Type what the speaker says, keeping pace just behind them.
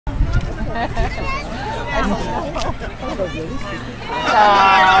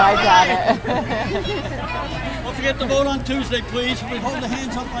I got it. Don't forget to vote on Tuesday, please. We hold the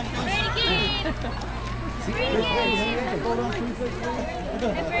hands up like this.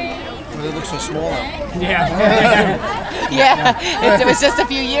 Well, they look so small. Yeah. Yeah. It was just a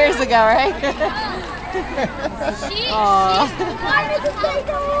few years ago, right?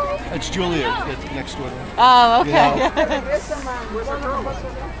 That's Julia next door. Oh, okay. You know.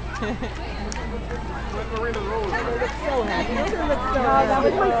 So happy. That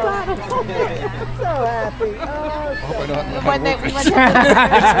was my son. So happy. I hope I don't have When they,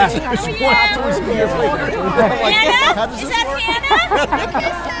 Hannah? Is that Hannah?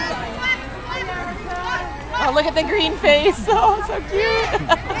 oh, look at the green face. Oh, so cute.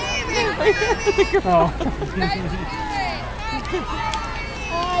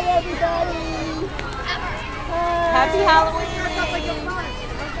 Hi, everybody. Happy Halloween.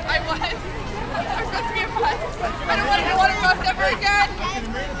 I was. I'm supposed to be a bus. I don't want to be one of bus ever again.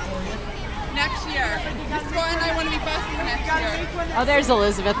 Next year. This one, I want to be busing next year. Oh, there's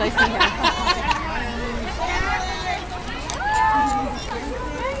Elizabeth. I see her.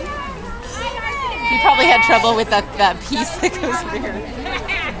 She probably had trouble with that piece that goes through.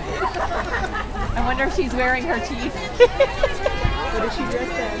 I wonder if she's wearing her teeth. What is she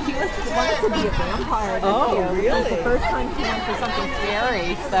dressed as? She wants to be a vampire this year. Really? It's the first time she went For something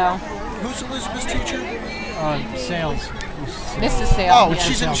scary, so. Who's Elizabeth's teacher? Sales. Mrs. Sales. Oh, yeah.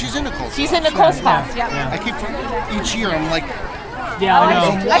 she's in Nicole's. She's in Nicole's class. Yep. I keep each year. I'm like, yeah, I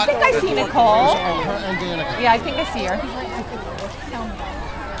know. I think I see Nicole. Her and Danica. Yeah, I think I see her.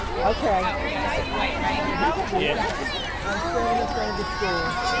 Okay. Yeah. I'm still in front of the school.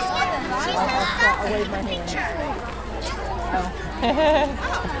 I'll wave my hand.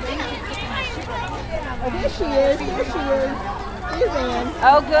 Oh, there she is. There she is. Here's Ann.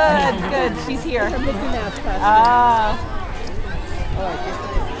 Oh, good, good. She's here. Her Mickey Mouse costume. Ah.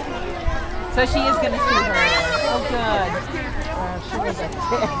 So she is going to see her. Oh, good. She was a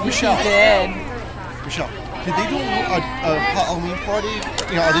Michelle. She did. Michelle, did they do a Halloween party?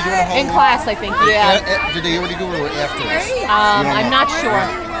 You know, are they doing a Halloween? In class, I think, yeah. Did they already do it or after this? I'm not sure.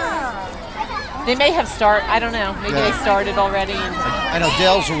 They may have started. I don't know. Maybe they started already. And I know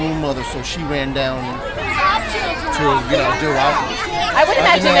Dale's a room mother, so she ran down to, you know, do out. I would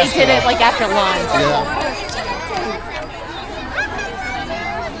imagine they did it like after lunch. Yeah.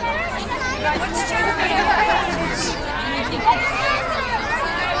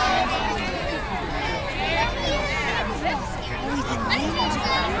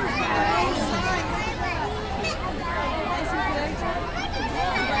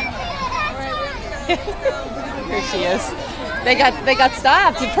 Here she is. They got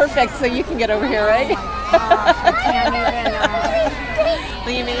stopped. Perfect. So you can get over here, right? can't even.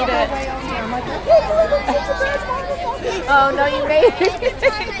 Well, you made it. Oh no, you made it.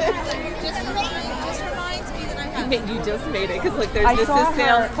 You just made it because look, there's Mrs.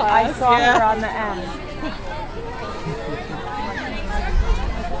 Sales class. I saw her on the end.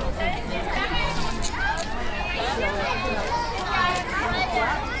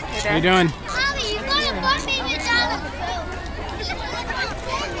 How you doing?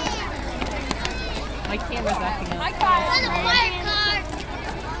 My camera's acting up. Hi, Kyle.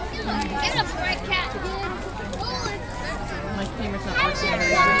 My camera's not working.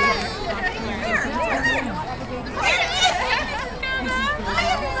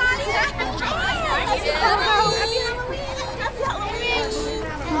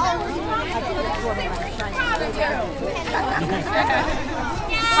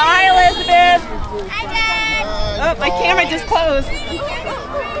 Hi, Elizabeth. Oh, my camera just closed.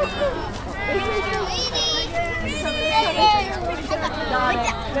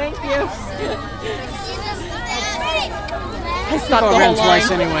 Thank you. I stopped the Go around whole line.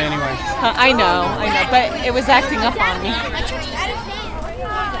 twice anyway. I know, but it was acting up on me.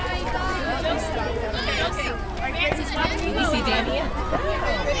 Did you see Danny?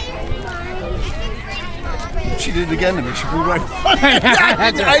 She did it again to me. She flew right.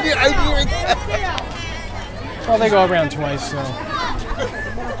 I did Well, they go around twice, so.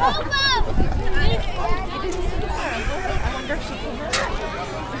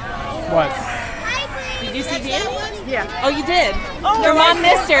 What? Did you see Danny? Yeah. Oh, you did? Oh, your mom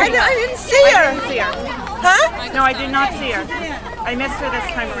missed her. I didn't see her. I didn't see her. Huh? No, I did not see her. I missed her this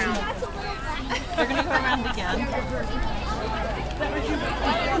time around. They're going to go around again.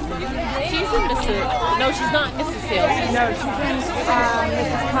 She's in Mrs. No, she's not Mrs. Sales. No, she's in Mrs.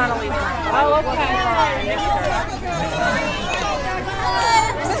 Connolly's room. Oh, okay.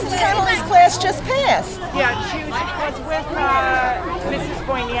 Mrs. Connolly's class. class just passed. Yeah, she was with Mrs.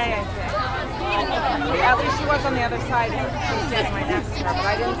 Boignet, I think. At least she was on the other side. She was standing right next to her, but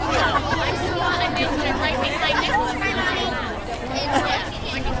I didn't see her.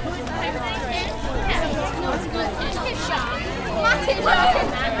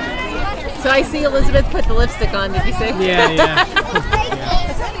 So I see Elizabeth put the lipstick on. Did you see? Yeah, yeah.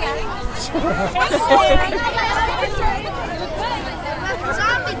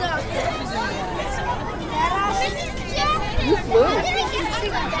 You flew. You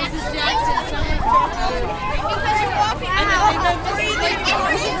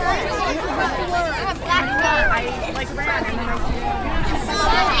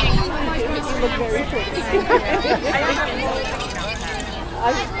look very pretty.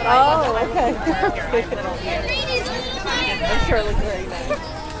 Oh, okay. I'm sure it looks very nice.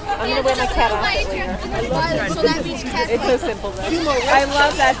 I'm going to wear my cat outfit later. I love that. So that means cat. It's so simple, though. I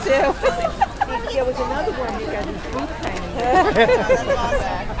love that, too. There was another one who got his boots hanging.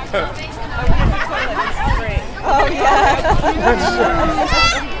 Oh, yeah.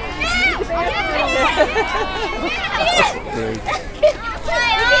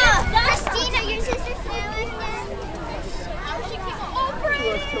 Christina, your sister's family.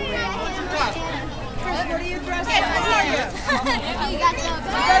 Chris, what are you dressed as? You got the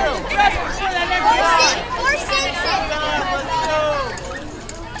Or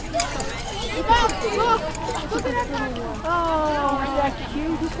Oh, is that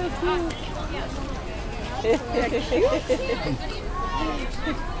cute? He's so cute.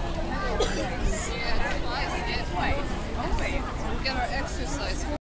 Get our exercise.